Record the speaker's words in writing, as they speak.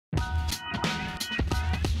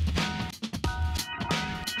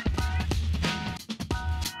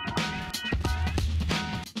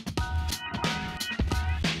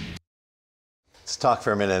talk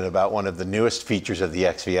for a minute about one of the newest features of the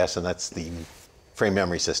XVS, and that's the frame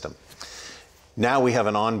memory system. Now we have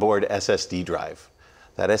an onboard SSD drive.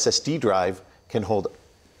 That SSD drive can hold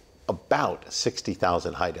about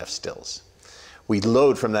 60,000 high-def stills. We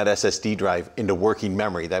load from that SSD drive into working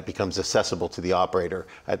memory that becomes accessible to the operator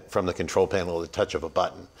from the control panel at the touch of a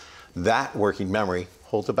button. That working memory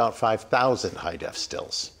holds about 5,000 high-def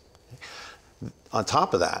stills. On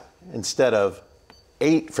top of that, instead of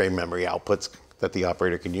 8 frame memory outputs that the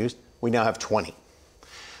operator can use, we now have 20.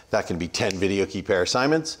 That can be 10 video key pair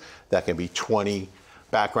assignments, that can be 20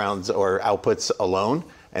 backgrounds or outputs alone,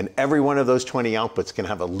 and every one of those 20 outputs can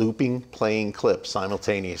have a looping, playing clip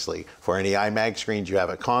simultaneously for any iMag screens you have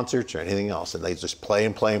at concerts or anything else, and they just play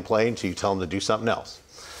and play and play until you tell them to do something else.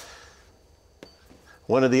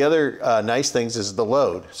 One of the other nice things is the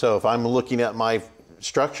load. So if I'm looking at my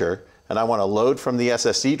structure and I want to load from the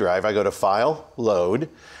SSD drive, I go to File, Load,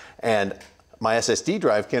 and my SSD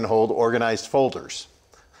drive can hold organized folders.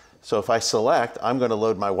 So if I select, I'm going to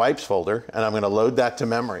load my wipes folder, and I'm going to load that to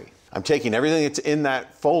memory. I'm taking everything that's in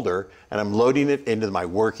that folder, and I'm loading it into my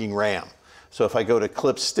working RAM. So if I go to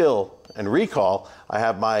Clip Still and Recall, I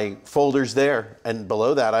have my folders there, and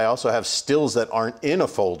below that I also have stills that aren't in a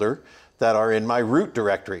folder that are in my root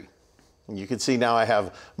directory. And you can see now I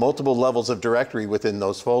have multiple levels of directory within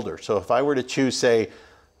those folders. So if I were to choose, say,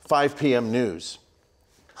 5 p.m. news,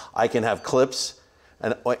 I can have clips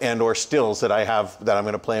and or stills that I have that I'm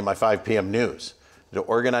going to play in my 5 p.m. news. To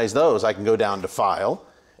organize those, I can go down to File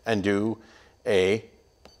and do a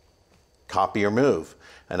copy or move.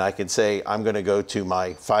 And I can say I'm going to go to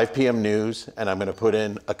my 5 p.m. news, and I'm going to put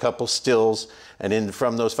in a couple stills, and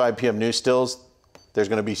from those 5 p.m. news stills, there's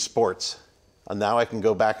going to be sports. And now I can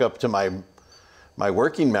go back up to my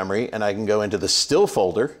working memory, and I can go into the still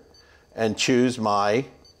folder and choose my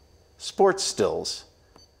sports stills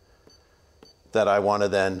that I want to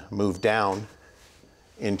then move down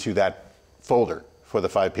into that folder for the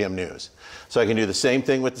 5 p.m. news. So I can do the same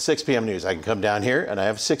thing with the 6 p.m. news. I can come down here and I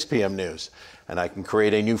have 6 p.m. news, and I can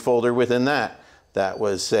create a new folder within that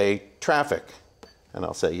was, say, traffic, and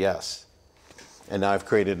I'll say yes. And now I've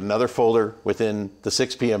created another folder within the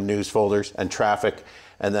 6 p.m. news folders and traffic,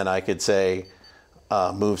 and then I could say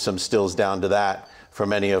move some stills down to that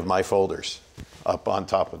from any of my folders up on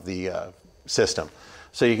top of the system.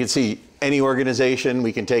 So you can see any organization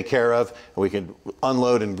we can take care of, and we can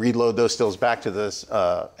unload and reload those stills back to this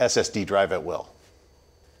SSD drive at will.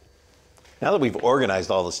 Now that we've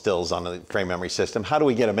organized all the stills on the frame memory system, how do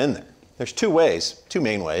we get them in there? There's two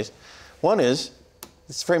main ways. One is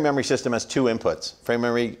this frame memory system has 2 inputs, frame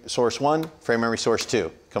memory source 1, frame memory source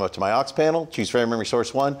 2. Come up to my aux panel, choose frame memory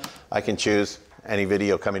source 1. I can choose any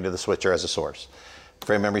video coming to the switcher as a source.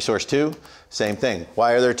 Frame memory source 2, same thing.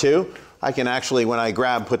 Why are there 2? I can actually, when I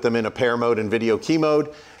grab, put them in a pair mode and video key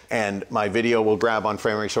mode, and my video will grab on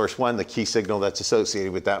frame memory source 1. The key signal that's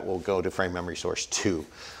associated with that will go to frame memory source 2.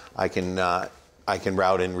 I can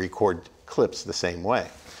route and record clips the same way.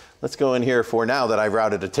 Let's go in here for now that I've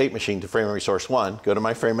routed a tape machine to frame memory source 1. Go to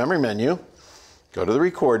my frame memory menu, go to the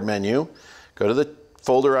record menu, go to the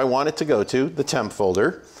folder I want it to go to, the temp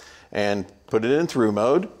folder, and put it in through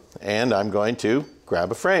mode, and I'm going to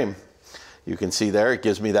grab a frame. You can see there, it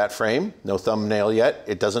gives me that frame, no thumbnail yet.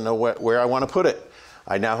 It doesn't know where I want to put it.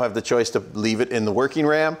 I now have the choice to leave it in the working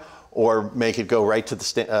RAM or make it go right to the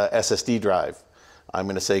SSD drive. I'm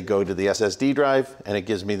going to say go to the SSD drive, and it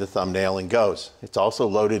gives me the thumbnail and goes. It's also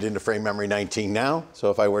loaded into frame memory 19 now, so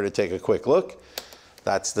if I were to take a quick look,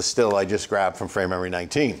 that's the still I just grabbed from frame memory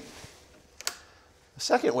 19. The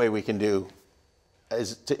second way we can do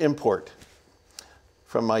is to import.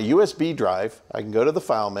 From my USB drive, I can go to the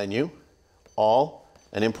File menu, All,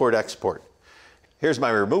 and Import Export. Here's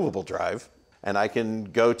my removable drive, and I can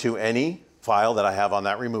go to any file that I have on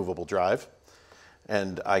that removable drive,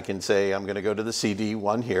 and I can say I'm going to go to the CD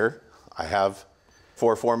one here. I have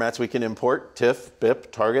 4 formats we can import: TIFF,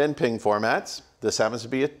 BIP, Target, and PNG formats. This happens to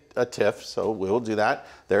be a TIFF, so we'll do that.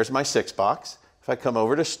 There's my 6 box. If I come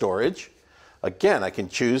over to storage, again, I can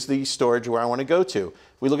choose the storage where I want to go to.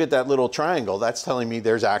 If we look at that little triangle, that's telling me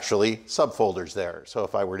there's actually subfolders there. So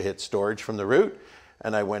if I were to hit storage from the root,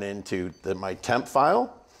 and I went into my temp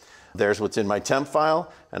file, there's what's in my temp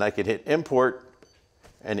file, and I could hit import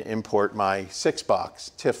and import my 6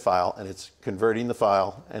 box TIFF file, and it's converting the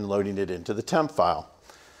file and loading it into the temp file.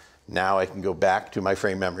 Now I can go back to my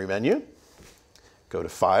frame memory menu, go to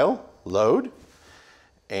File, Load,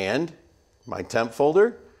 and my temp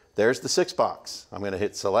folder. There's the 6 box. I'm going to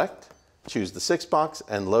hit select, choose the 6 box,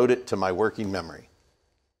 and load it to my working memory.